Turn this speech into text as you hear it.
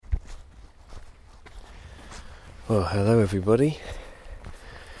Well, hello everybody,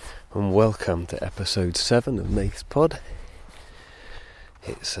 and welcome to episode 7 of Nath's Pod.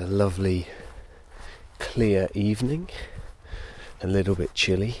 It's a lovely, clear evening, a little bit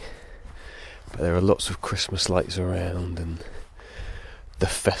chilly, but there are lots of Christmas lights around and the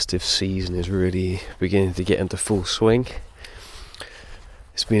festive season is really beginning to get into full swing.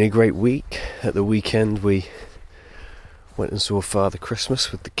 It's been a great week. At the weekend we went and saw Father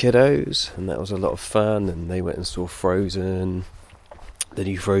Christmas with the kiddos, and that was a lot of fun. And they went and saw Frozen, the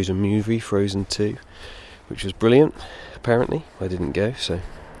new Frozen movie, Frozen 2, which was brilliant. Apparently, I didn't go,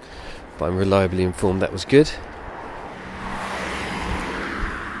 but I'm reliably informed that was good.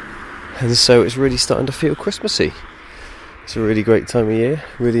 And so it's really starting to feel Christmassy. It's a really great time of year.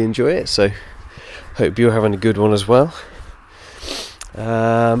 Really enjoy it. So hope you're having a good one as well.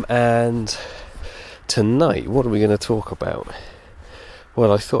 And tonight, what are we going to talk about?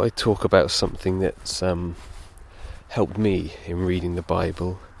 Well, I thought I'd talk about something that's helped me in reading the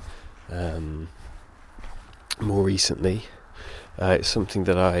Bible more recently. It's something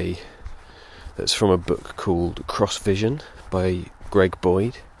that's from a book called Cross Vision by Greg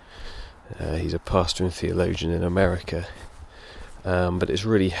Boyd. He's a pastor and theologian in America, but it's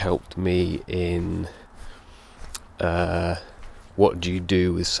really helped me in what do you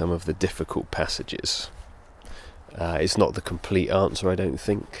do with some of the difficult passages. It's not the complete answer, I don't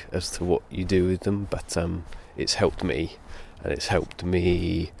think, as to what you do with them, but it's helped me, and it's helped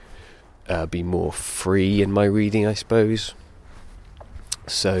me be more free in my reading, I suppose.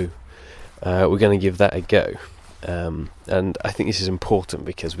 So we're going to give that a go, and I think this is important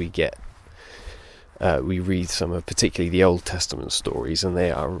because we read some of, particularly the Old Testament stories,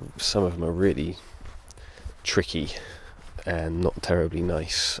 and some of them are really tricky and not terribly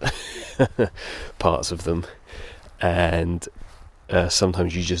nice parts of them, and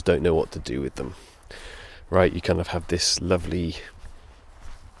sometimes you just don't know what to do with them, right? You kind of have this lovely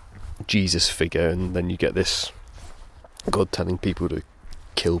Jesus figure, and then you get this God telling people to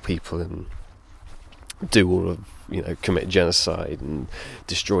kill people and do all of, commit genocide and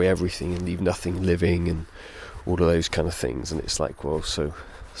destroy everything and leave nothing living and all of those kind of things, and it's like, well, so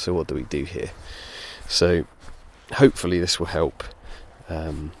what do we do here? So hopefully this will help.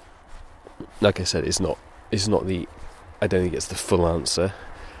 Like I said, it's not I don't think it's the full answer.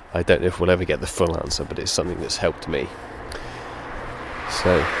 I don't know if we'll ever get the full answer, but it's something that's helped me.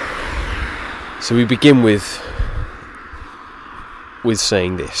 So we begin with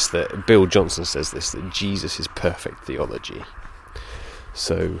saying this, that Bill Johnson says this, that Jesus is perfect theology.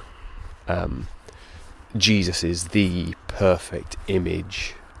 So Jesus is the perfect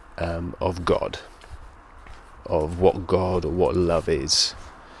image of God, of what God or what love is,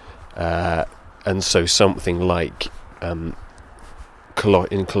 and so something like in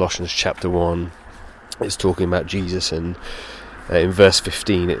Colossians chapter 1, it's talking about Jesus, and in verse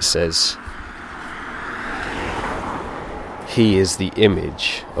 15 it says, "He is the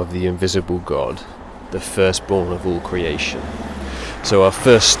image of the invisible God, the firstborn of all creation." So our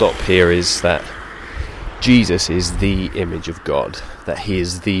first stop here is that Jesus is the image of God, that he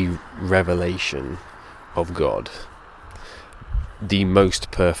is the revelation of God, the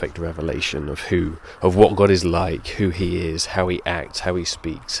most perfect revelation of what God is like, who he is, how he acts, how he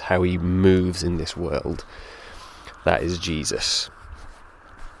speaks, how he moves in this world. That is Jesus.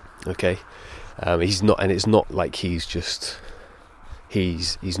 Okay, he's not, and it's not like he's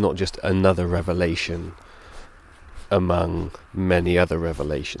not just another revelation among many other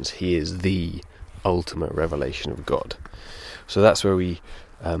revelations. He is the ultimate revelation of God. So that's where we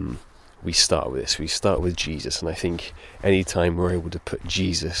start with this. We start with Jesus, and I think any time we're able to put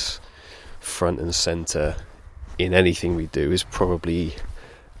Jesus front and centre in anything we do is probably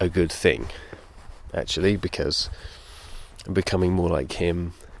a good thing, actually, because becoming more like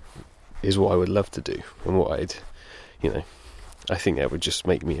him is what I would love to do, and what I think that would just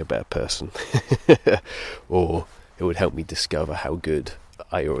make me a better person, or it would help me discover how good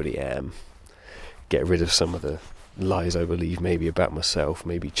I already am, get rid of some of the lies I believe maybe about myself,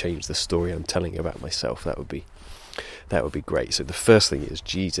 maybe change the story I'm telling about myself. That would be great. So the first thing is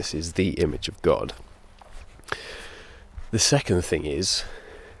Jesus is the image of God. The second thing is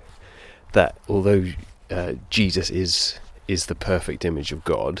that although Jesus is the perfect image of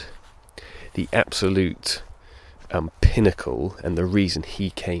God, the absolute pinnacle and the reason he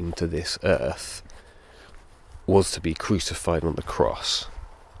came to this earth was to be crucified on the cross.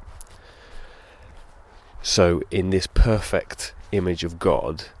 So in this perfect image of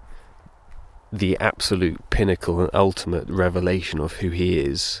God, the absolute pinnacle and ultimate revelation of who he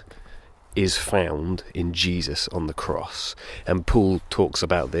is found in Jesus on the cross. And Paul talks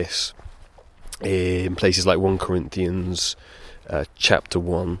about this in places like 1 Corinthians chapter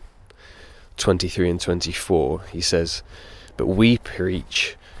 1, 23 and 24, he says, "But we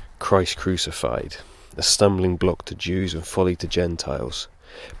preach Christ crucified, a stumbling block to Jews and folly to Gentiles.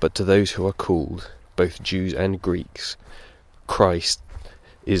 But to those who are called, both Jews and Greeks, Christ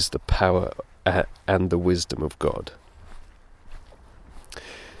is the power and the wisdom of God."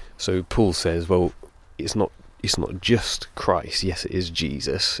 So Paul says, well, it's not just Christ. Yes, it is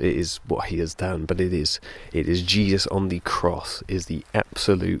Jesus. It is what he has done, but it is Jesus on the cross is the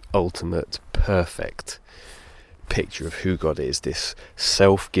absolute, ultimate, perfect picture of who God is. This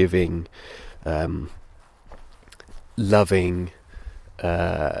self-giving, loving,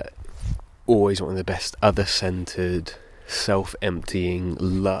 always wanting the best, other-centered, self-emptying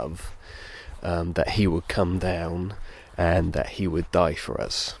love, that he would come down and that he would die for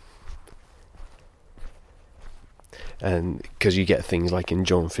us. And because you get things like in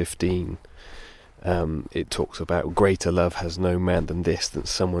John 15, it talks about greater love has no man than this, that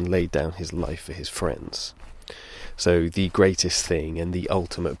someone laid down his life for his friends. So the greatest thing and the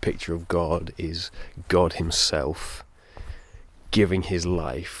ultimate picture of God is God himself giving his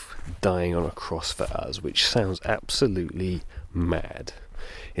life, dying on a cross for us, which sounds absolutely mad.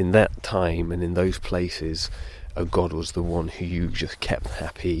 In that time and in those places, God was the one who you just kept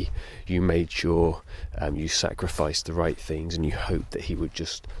happy. You made sure you sacrificed the right things, and you hoped that he would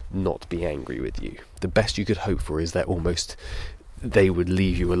just not be angry with you. The best you could hope for is that almost they would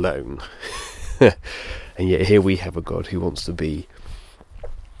leave you alone. And yet here we have a God who wants to be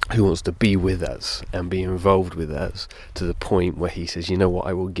with us and be involved with us to the point where he says, you know what,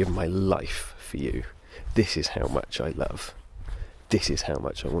 I will give my life for you. This is how much I love. This is how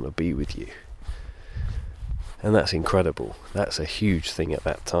much I want to be with you. And that's incredible. That's a huge thing at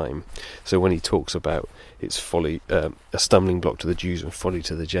that time. So when he talks about it's folly, a stumbling block to the Jews and folly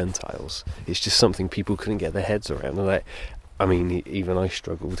to the Gentiles, it's just something people couldn't get their heads around. And I mean, even I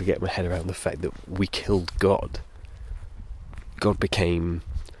struggle to get my head around the fact that we killed God. God became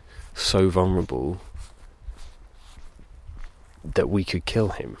so vulnerable that we could kill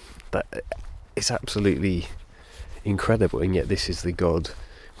him. That it's absolutely incredible, and yet this is the God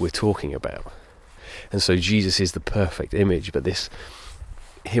we're talking about. And so Jesus is the perfect image, but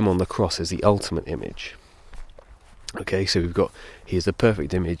him on the cross is the ultimate image. Okay, so he is the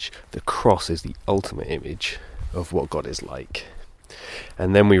perfect image, the cross is the ultimate image of what God is like.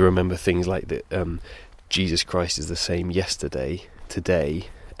 And then we remember things like that Jesus Christ is the same yesterday, today,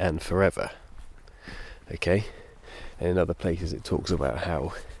 and forever. Okay? And in other places it talks about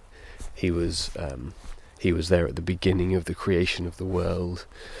how he was there at the beginning of the creation of the world,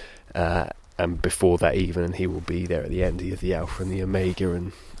 and before that even, and he will be there at the end. He is the Alpha and the Omega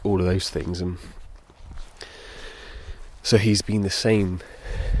and all of those things. And so he's been the same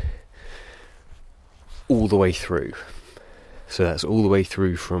all the way through. So that's all the way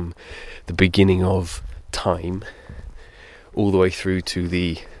through from the beginning of time, all the way through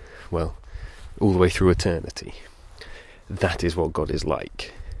to all the way through eternity. That is what God is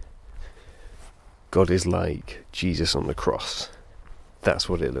like. God is like Jesus on the cross. That's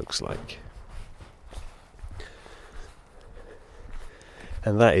what it looks like.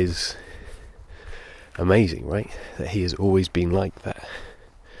 And that is amazing, right? That he has always been like that.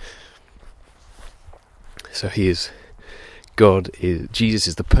 So Jesus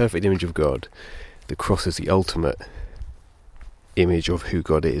is the perfect image of God. The cross is the ultimate image of who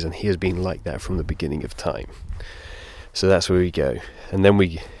God is, and he has been like that from the beginning of time. So that's where we go. And then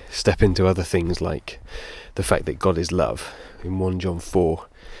we step into other things like the fact that God is love. In 1 John 4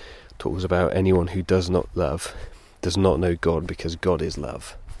 talks about anyone who does not love does not know God, because God is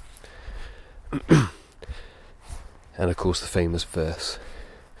love. And of course the famous verse,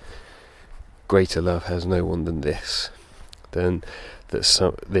 greater love has no one than this,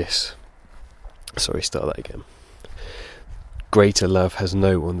 greater love has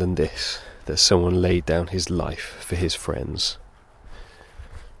no one than this, that someone laid down his life for his friends.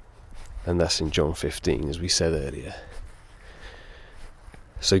 And that's in John 15, as we said earlier.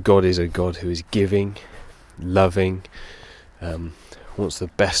 So God is a God who is giving, loving, wants the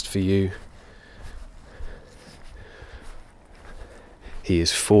best for you. He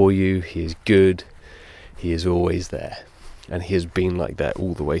is for you, he is good, he is always there. And he has been like that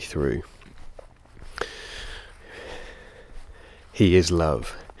all the way through. He is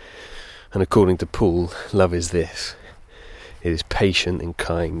love. And according to Paul, love is this: it is patient and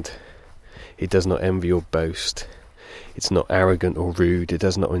kind. It does not envy or boast. It's not arrogant or rude. It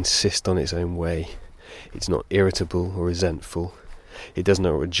does not insist on its own way. It's not irritable or resentful. It does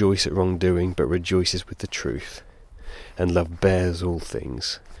not rejoice at wrongdoing, but rejoices with the truth. And love bears all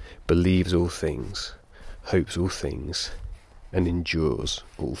things, believes all things, hopes all things, and endures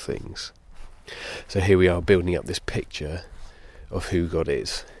all things. So here we are building up this picture of who God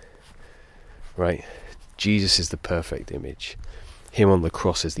is, right? Jesus is the perfect image. Him on the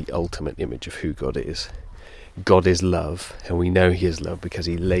cross is the ultimate image of who God is. God is love, and we know he is love because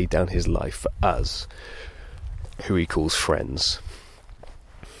he laid down his life for us, who he calls friends.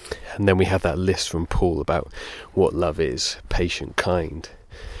 And then we have that list from Paul about what love is: patient, kind,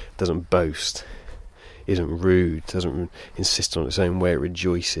 doesn't boast, isn't rude, doesn't insist on its own way, it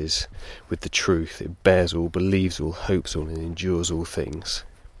rejoices with the truth, it bears all, believes all, hopes all, and endures all things.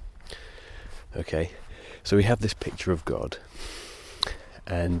 Okay, so we have this picture of God,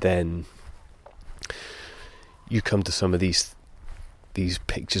 and then you come to some of these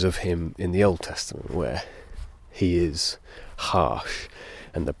pictures of him in the Old Testament where he is harsh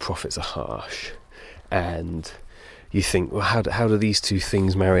and the prophets are harsh, and you think, well, how do these two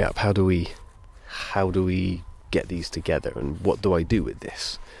things marry up? How do we get these together, and what do I do with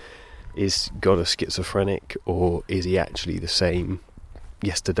this? Is God a schizophrenic, or is he actually the same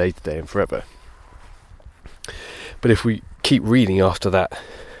yesterday, today and forever? But if we keep reading after that,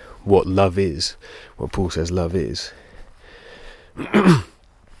 what love is, what Paul says love is.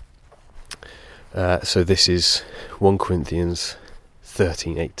 So this is 1 Corinthians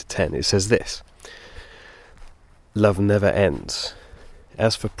 13, 8-10. It says this: love never ends.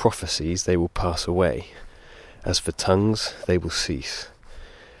 As for prophecies, they will pass away. As for tongues, they will cease.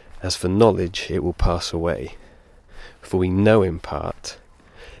 As for knowledge, it will pass away. For we know in part,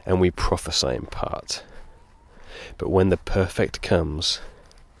 and we prophesy in part. But when the perfect comes,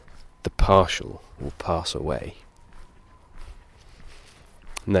 the partial will pass away.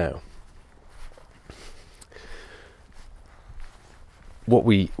 Now,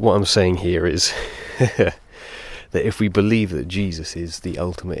 what I'm saying here is that if we believe that Jesus is the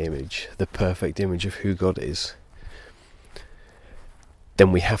ultimate image, the perfect image of who God is,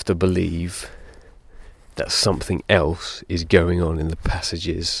 then we have to believe that something else is going on in the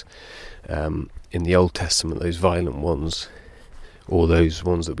passages in the Old Testament, those violent ones, or those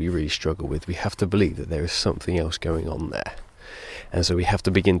ones that we really struggle with. We have to believe that there is something else going on there. And so we have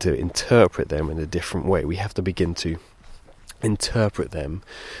to begin to interpret them in a different way. We have to begin to interpret them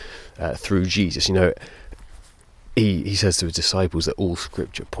through Jesus. You know, he says to his disciples that all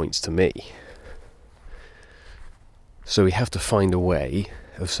scripture points to me. So we have to find a way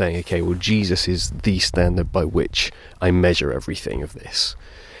of saying, okay, well, Jesus is the standard by which I measure everything of this.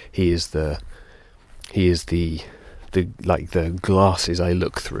 He is the glasses I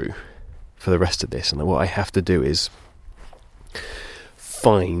look through for the rest of this. And what I have to do is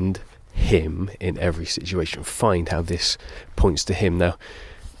find him in every situation, find how this points to him. Now,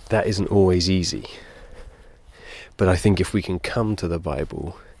 that isn't always easy, but I think if we can come to the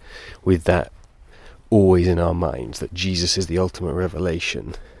Bible with that always in our minds, that Jesus is the ultimate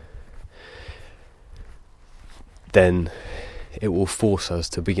revelation, then it will force us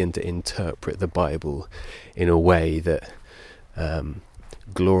to begin to interpret the Bible in a way that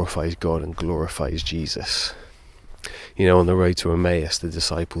glorifies God and glorifies Jesus. You know, on the road to Emmaus, the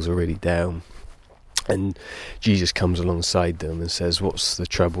disciples are really down, and Jesus comes alongside them and says, "What's the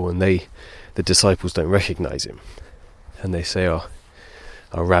trouble?" And the disciples don't recognize him, and they say, "Our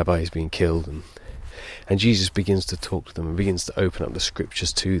rabbi has been killed." And Jesus begins to talk to them and begins to open up the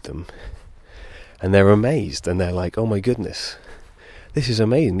scriptures to them, and they're amazed, and they're like, "Oh my goodness, this is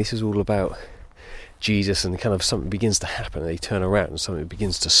amazing! This is all about Jesus." And kind of something begins to happen, and they turn around and something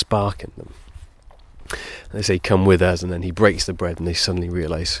begins to spark in them. And they say, "Come with us," and then he breaks the bread and they suddenly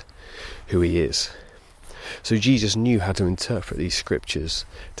realise who he is. So Jesus knew how to interpret these scriptures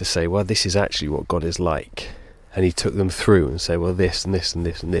to say, well, this is actually what God is like. And he took them through and said, well, this and this and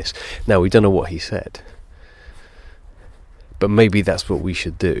this and this. Now, we don't know what he said, but maybe that's what we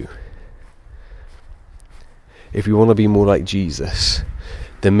should do. If we want to be more like Jesus,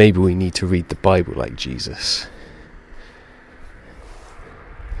 then maybe we need to read the Bible like Jesus.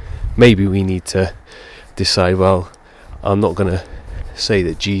 Maybe we need to decide, well, I'm not going to say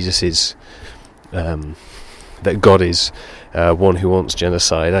that Jesus is, that God is one who wants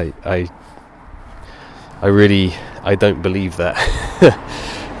genocide. I don't believe that.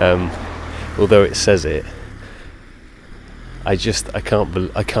 Although it says it, I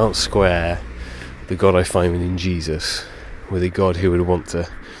can't square the God I find in Jesus with a God who would want to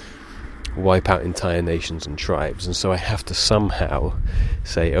wipe out entire nations and tribes. And so I have to somehow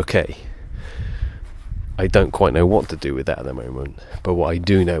say, okay, I don't quite know what to do with that at the moment, but what I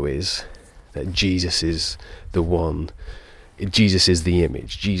do know is that Jesus is the one, Jesus is the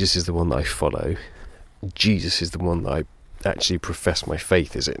image, Jesus is the one that I follow, Jesus is the one that I actually profess my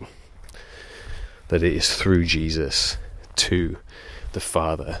faith is in. That it is through Jesus to the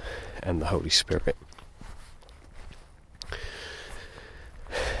Father and the Holy Spirit.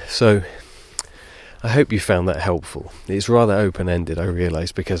 So, I hope you found that helpful. It's rather open-ended, I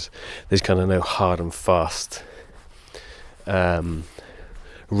realise, because there's kind of no hard and fast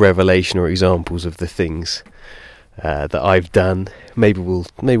revelation or examples of the things that I've done. Maybe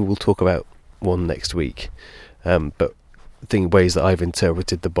we'll talk about one next week. But ways that I've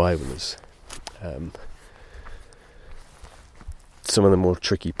interpreted the Bible as some of the more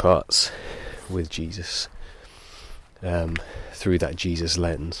tricky parts with Jesus through that Jesus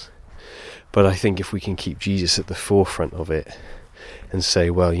lens. But I think if we can keep Jesus at the forefront of it and say,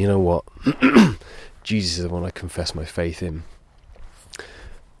 well, you know what, Jesus is the one I confess my faith in.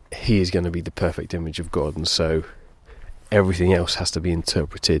 He is going to be the perfect image of God, and so everything else has to be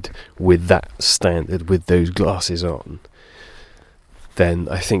interpreted with that standard, with those glasses on. Then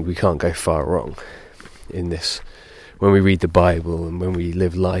I think we can't go far wrong in this. When we read the Bible and when we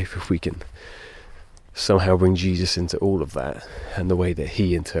live life, if we can somehow bring Jesus into all of that, and the way that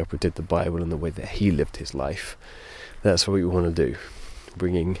he interpreted the Bible and the way that he lived his life, that's what we want to do.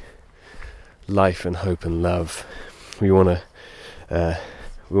 Bringing life and hope and love. We want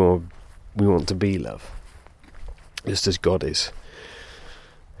to be love, just as God is.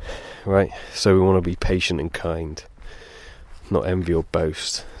 Right? So we want to be patient and kind, not envy or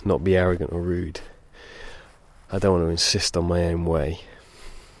boast, not be arrogant or rude. I don't want to insist on my own way.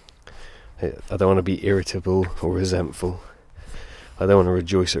 I don't want to be irritable or resentful. I don't want to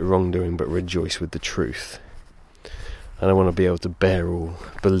rejoice at wrongdoing, but rejoice with the truth. And I want to be able to bear all,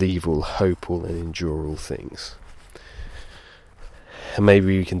 believe all, hope all, and endure all things. And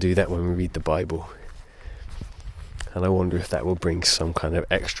maybe we can do that when we read the Bible. And I wonder if that will bring some kind of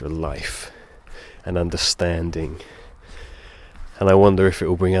extra life and understanding. And I wonder if it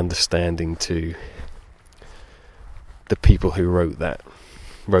will bring understanding to the people who wrote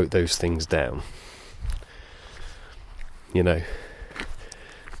those things down. You know,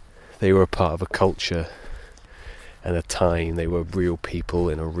 they were a part of a culture and a time. They were real people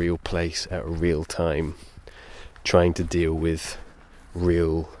in a real place at a real time, trying to deal with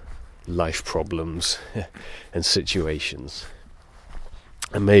real life problems and situations.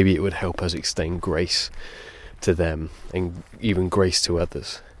 And maybe it would help us extend grace to them and even grace to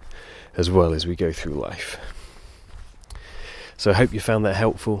others as well as we go through life. So I hope you found that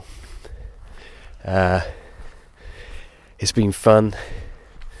helpful. It's been fun.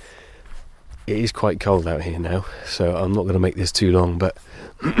 It is quite cold out here now, so I'm not going to make this too long, but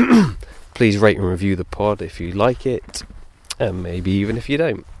please rate and review the pod if you like it, and maybe even if you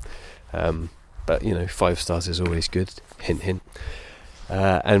don't. But 5 stars is always good. Hint, hint.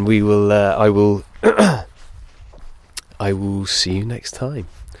 And we will. I will see you next time.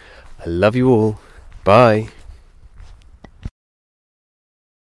 I love you all. Bye.